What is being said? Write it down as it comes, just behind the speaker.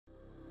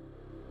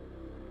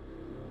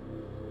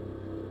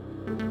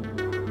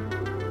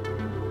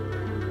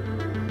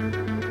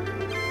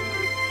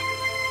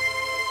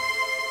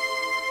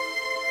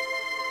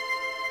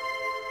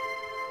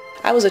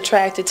I was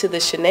attracted to the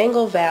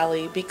Shanango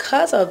Valley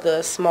because of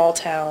the small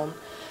town,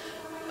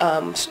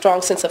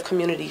 strong sense of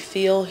community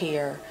feel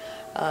here.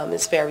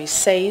 It's very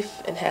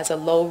safe and has a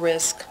low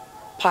risk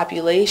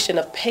population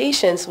of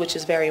patients, which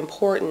is very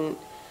important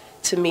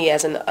to me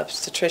as an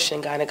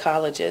obstetrician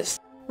gynecologist.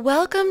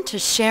 Welcome to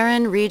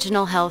Sharon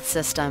Regional Health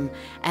System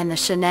and the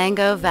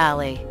Shanango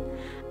Valley,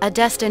 a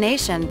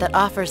destination that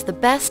offers the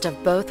best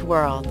of both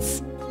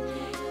worlds.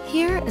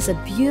 Here is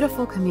a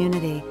beautiful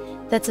community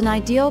that's an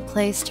ideal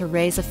place to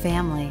raise a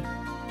family,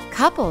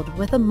 coupled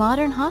with a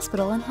modern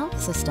hospital and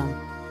health system,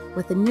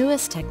 with the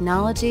newest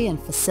technology and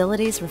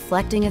facilities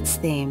reflecting its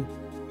theme,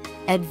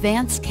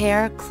 advanced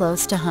care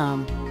close to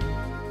home.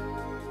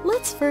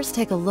 Let's first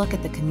take a look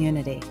at the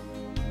community.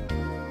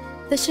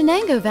 The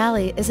Shanango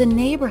Valley is a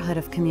neighborhood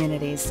of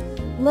communities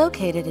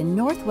located in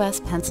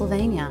northwest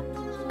Pennsylvania,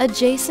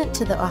 adjacent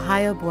to the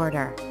Ohio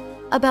border,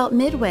 about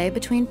midway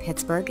between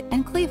Pittsburgh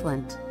and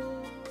Cleveland.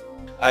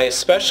 I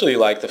especially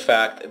like the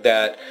fact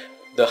that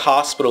the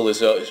hospital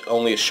is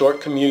only a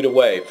short commute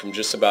away from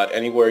just about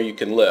anywhere you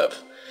can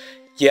live.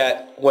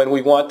 Yet, when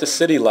we want the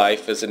city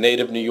life, as a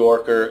native New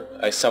Yorker,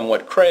 I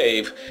somewhat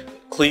crave,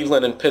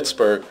 Cleveland and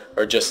Pittsburgh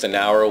are just an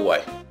hour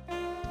away.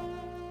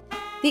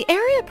 The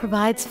area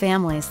provides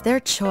families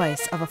their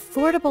choice of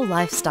affordable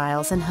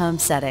lifestyles and home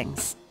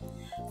settings,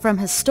 from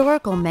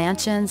historical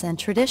mansions and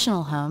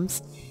traditional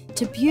homes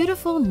to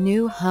beautiful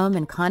new home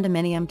and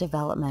condominium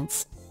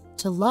developments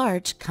to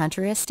large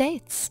country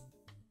estates.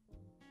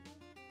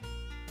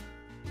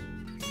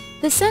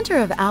 The center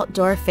of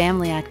outdoor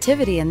family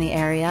activity in the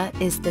area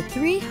is the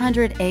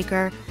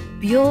 300-acre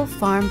Buell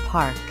Farm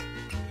Park.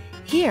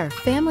 Here,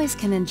 families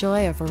can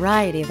enjoy a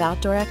variety of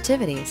outdoor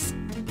activities,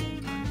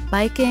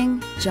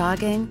 biking,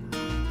 jogging,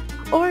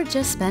 or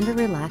just spend a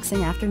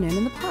relaxing afternoon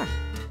in the park.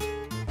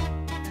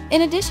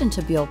 In addition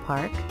to Buell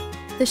Park,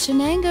 the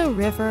Shanango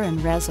River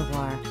and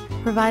Reservoir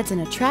provides an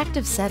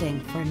attractive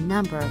setting for a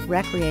number of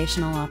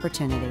recreational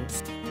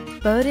opportunities.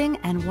 Boating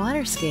and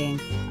water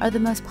skiing are the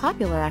most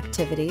popular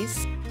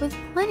activities, with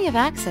plenty of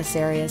access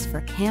areas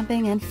for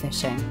camping and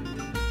fishing.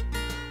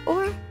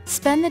 Or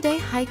spend the day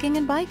hiking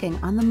and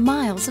biking on the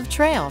miles of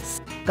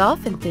trails.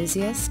 Golf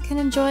enthusiasts can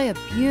enjoy a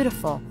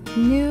beautiful,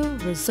 new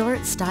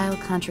resort-style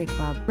country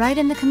club right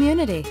in the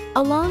community,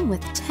 along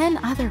with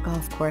 10 other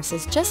golf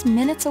courses just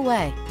minutes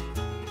away,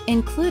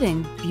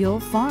 including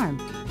Buell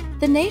Farm,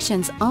 the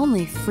nation's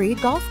only free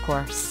golf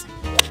course.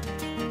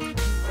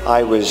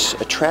 I was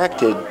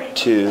attracted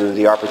to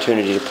the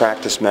opportunity to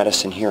practice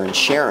medicine here in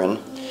Sharon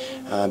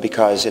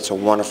because it's a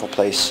wonderful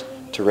place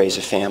to raise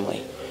a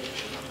family.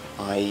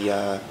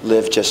 I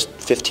live just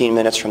 15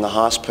 minutes from the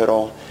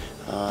hospital,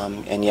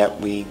 and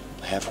yet we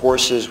have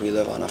horses, we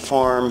live on a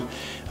farm.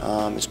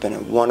 It's been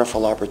a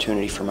wonderful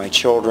opportunity for my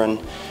children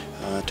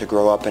to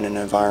grow up in an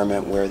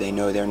environment where they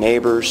know their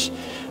neighbors,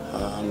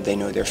 they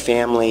know their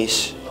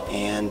families,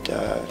 and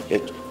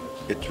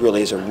it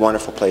really is a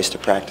wonderful place to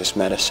practice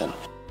medicine.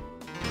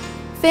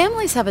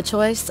 Families have a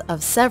choice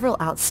of several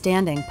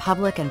outstanding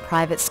public and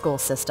private school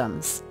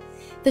systems.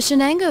 The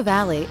Shanango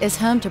Valley is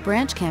home to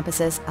branch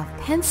campuses of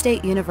Penn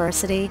State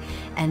University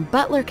and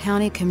Butler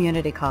County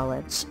Community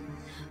College.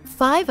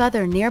 5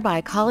 other nearby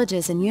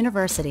colleges and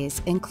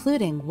universities,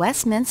 including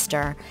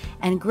Westminster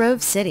and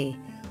Grove City,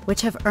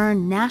 which have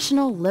earned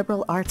national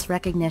liberal arts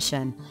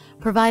recognition,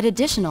 provide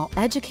additional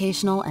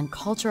educational and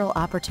cultural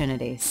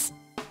opportunities.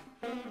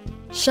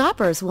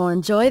 Shoppers will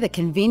enjoy the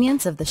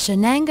convenience of the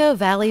Shanango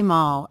Valley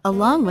Mall,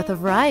 along with a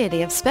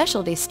variety of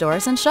specialty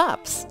stores and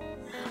shops.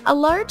 A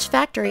large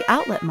factory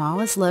outlet mall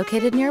is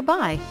located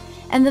nearby,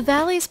 and the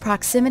Valley's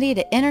proximity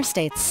to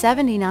Interstates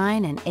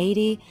 79 and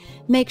 80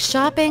 makes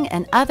shopping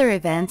and other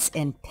events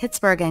in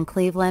Pittsburgh and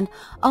Cleveland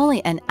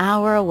only an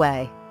hour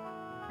away.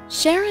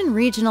 Sharon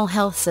Regional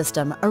Health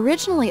System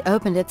originally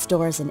opened its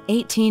doors in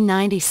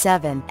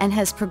 1897 and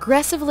has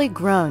progressively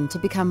grown to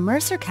become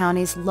Mercer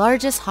County's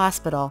largest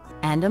hospital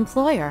and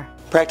employer.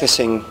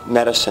 Practicing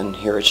medicine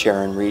here at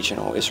Sharon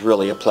Regional is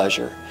really a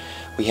pleasure.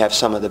 We have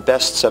some of the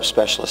best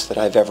subspecialists that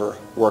I've ever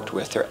worked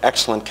with. They're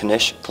excellent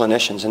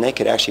clinicians, and they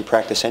could actually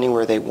practice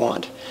anywhere they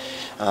want.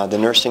 The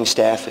nursing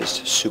staff is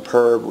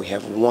superb. We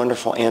have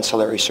wonderful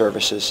ancillary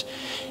services.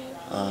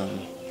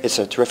 It's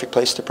a terrific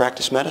place to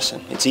practice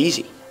medicine. It's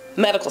easy.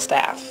 Medical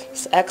staff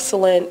is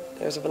excellent.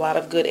 There's a lot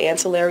of good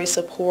ancillary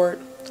support.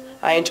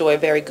 I enjoy a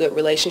very good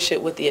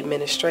relationship with the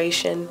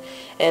administration,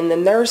 and the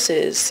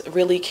nurses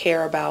really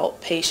care about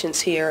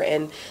patients here,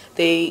 and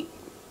they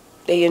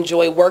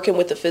enjoy working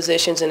with the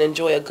physicians and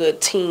enjoy a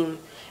good team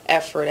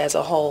effort as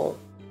a whole.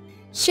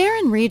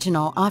 Sharon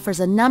Regional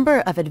offers a number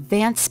of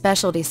advanced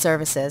specialty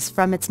services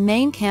from its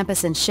main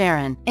campus in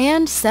Sharon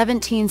and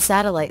 17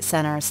 satellite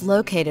centers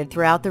located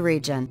throughout the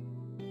region.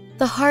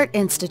 The Heart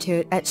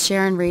Institute at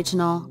Sharon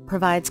Regional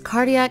provides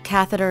cardiac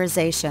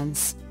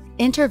catheterizations,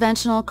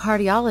 interventional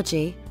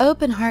cardiology,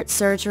 open heart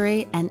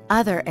surgery, and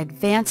other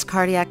advanced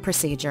cardiac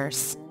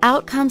procedures.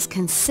 Outcomes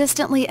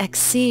consistently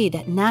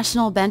exceed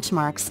national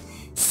benchmarks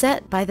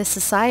set by the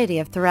Society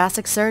of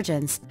Thoracic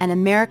Surgeons and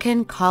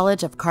American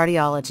College of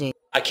Cardiology.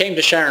 I came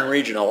to Sharon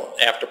Regional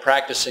after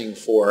practicing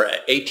for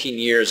 18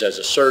 years as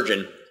a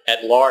surgeon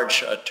at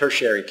large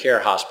tertiary care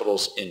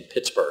hospitals in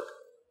Pittsburgh.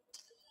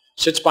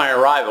 Since my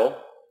arrival,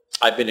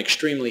 I've been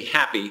extremely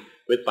happy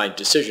with my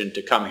decision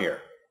to come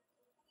here.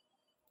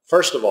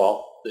 First of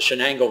all, the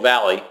Shanango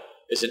Valley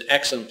is an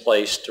excellent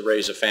place to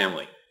raise a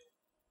family.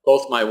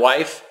 Both my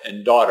wife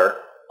and daughter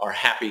are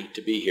happy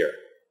to be here.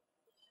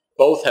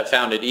 Both have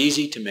found it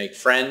easy to make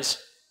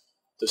friends.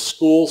 The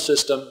school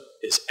system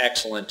is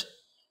excellent,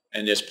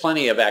 and there's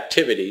plenty of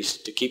activities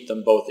to keep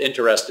them both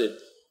interested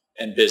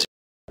and busy.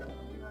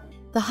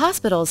 The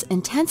hospital's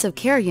intensive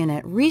care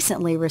unit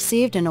recently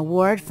received an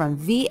award from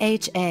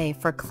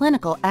VHA for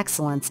clinical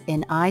excellence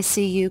in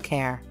ICU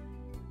care.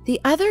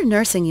 The other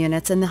nursing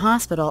units in the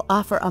hospital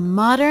offer a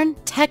modern,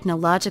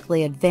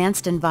 technologically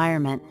advanced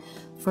environment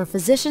for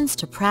physicians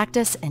to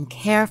practice and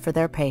care for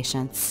their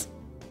patients.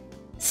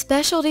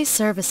 Specialty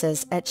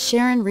services at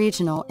Sharon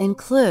Regional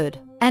include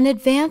an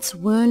advanced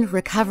wound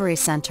recovery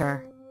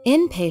center,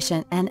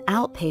 inpatient and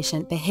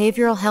outpatient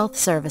behavioral health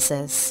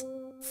services,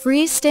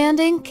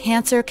 freestanding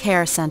cancer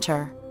care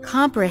center,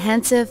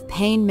 comprehensive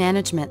pain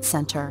management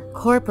center,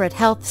 corporate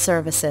health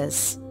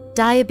services,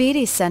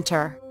 diabetes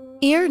center,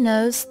 ear,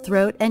 nose,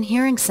 throat, and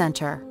hearing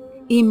center,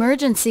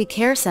 emergency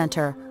care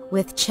center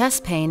with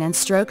chest pain and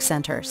stroke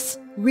centers,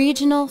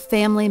 regional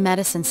family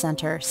medicine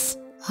centers,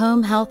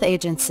 home health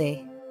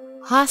agency,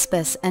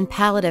 hospice and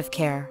palliative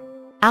care,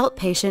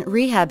 outpatient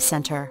rehab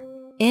center,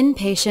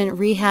 inpatient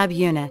rehab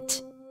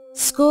unit,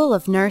 School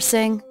of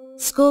Nursing,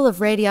 School of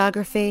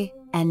Radiography,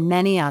 and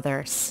many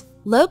others.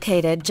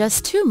 Located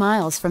just 2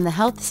 miles from the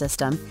health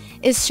system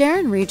is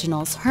Sharon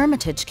Regional's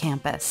Hermitage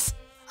campus,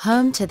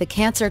 home to the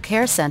Cancer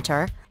Care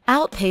Center,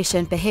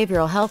 outpatient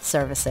behavioral health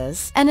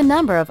services, and a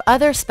number of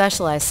other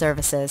specialized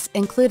services,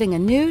 including a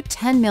new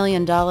 $10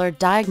 million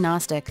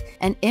diagnostic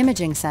and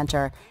imaging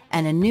center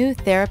and a new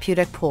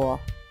therapeutic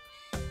pool.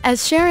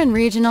 As Sharon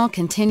Regional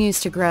continues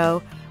to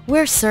grow,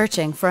 we're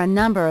searching for a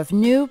number of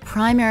new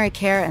primary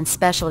care and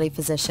specialty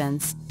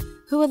physicians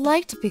who would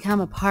like to become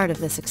a part of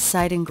this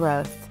exciting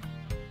growth.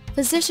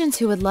 Physicians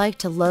who would like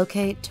to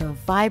locate to a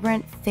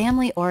vibrant,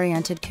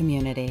 family-oriented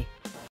community.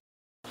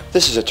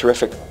 This is a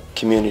terrific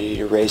community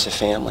to raise a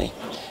family.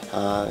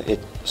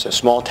 It's a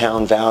small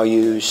town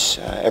values,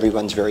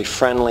 everyone's very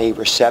friendly,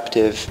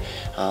 receptive.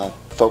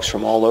 Folks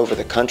from all over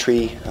the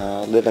country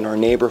live in our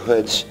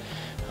neighborhoods.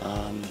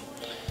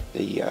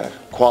 The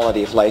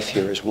quality of life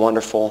here is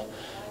wonderful.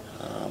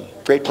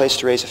 Great place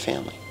to raise a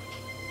family.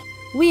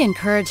 We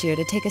encourage you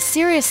to take a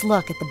serious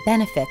look at the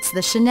benefits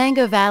the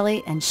Shanango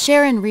Valley and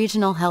Sharon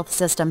Regional Health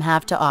System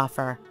have to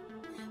offer.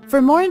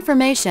 For more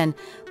information,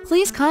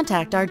 please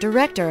contact our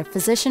Director of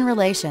Physician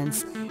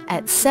Relations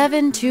at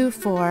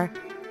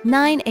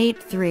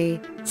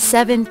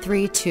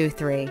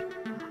 724-983-7323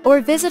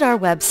 or visit our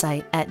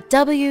website at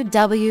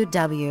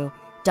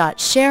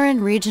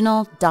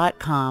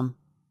www.sharonregional.com.